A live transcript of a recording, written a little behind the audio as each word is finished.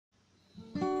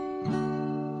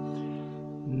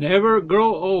never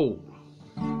grow old.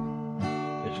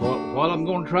 It's what I'm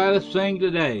going to try to sing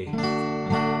today.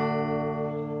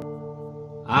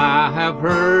 I have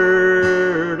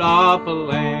heard of a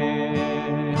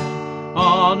land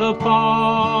on a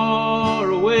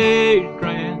faraway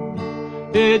strand.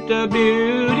 It's a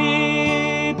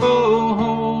beautiful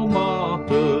home of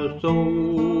the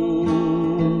soul,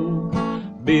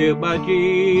 built by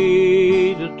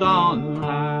Jesus on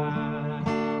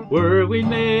high, where we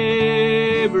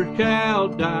never shall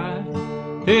die.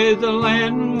 'Tis the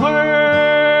land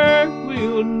where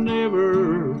we'll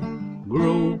never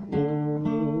grow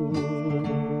old.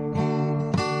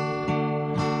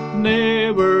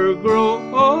 Never grow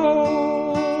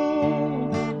old,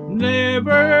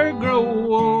 never grow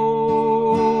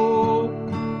old,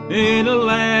 in a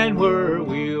land where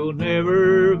we'll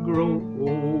never grow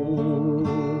old.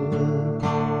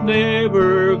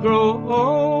 Never grow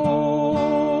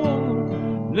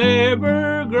old,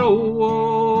 never grow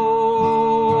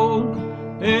old,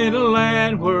 in a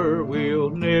land where we'll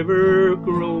never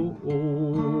grow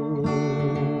old.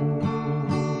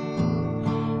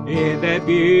 In that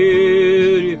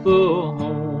beautiful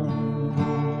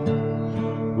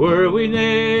home where we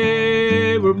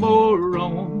never more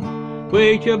roam,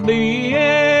 we shall be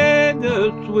in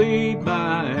the sweet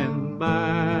by and by.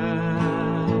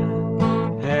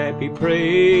 Happy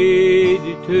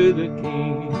praises to the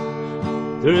King,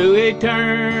 through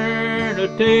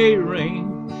eternity reign,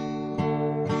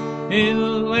 in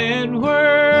a land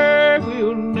where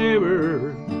we'll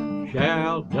never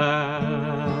shall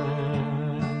die.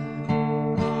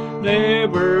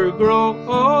 Never grow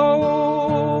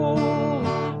old,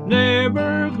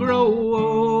 never grow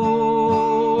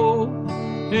old,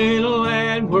 in a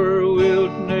land where we'll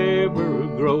never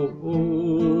grow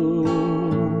old.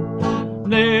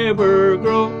 Never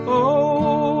grow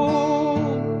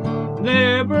old,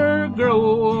 never grow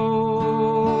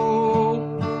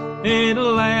old, in a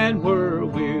land where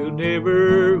we'll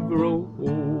never grow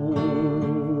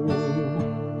old.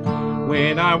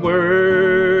 When our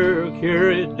work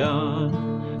here is done,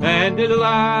 and the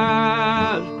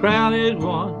life's crown is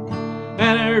won,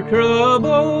 and our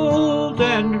troubles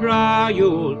and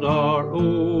trials are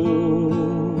o'er,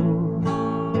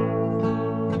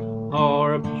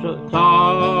 our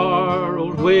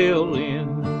sorrows will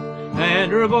end,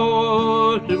 and our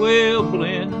voices will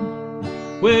blend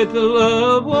with the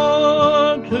loved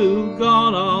ones who've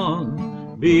gone on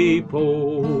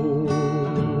before.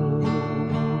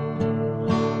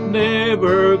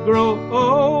 Never grow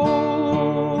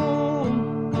old,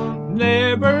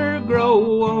 never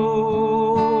grow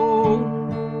old,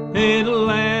 in a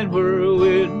land where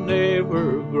we'll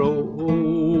never grow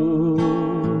old.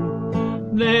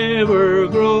 Never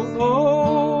grow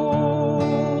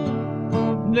old,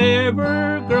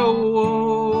 never grow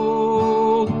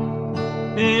old,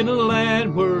 in a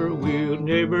land where we'll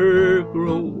never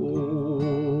grow old.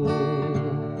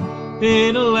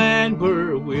 In a land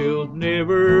where we'll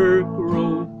never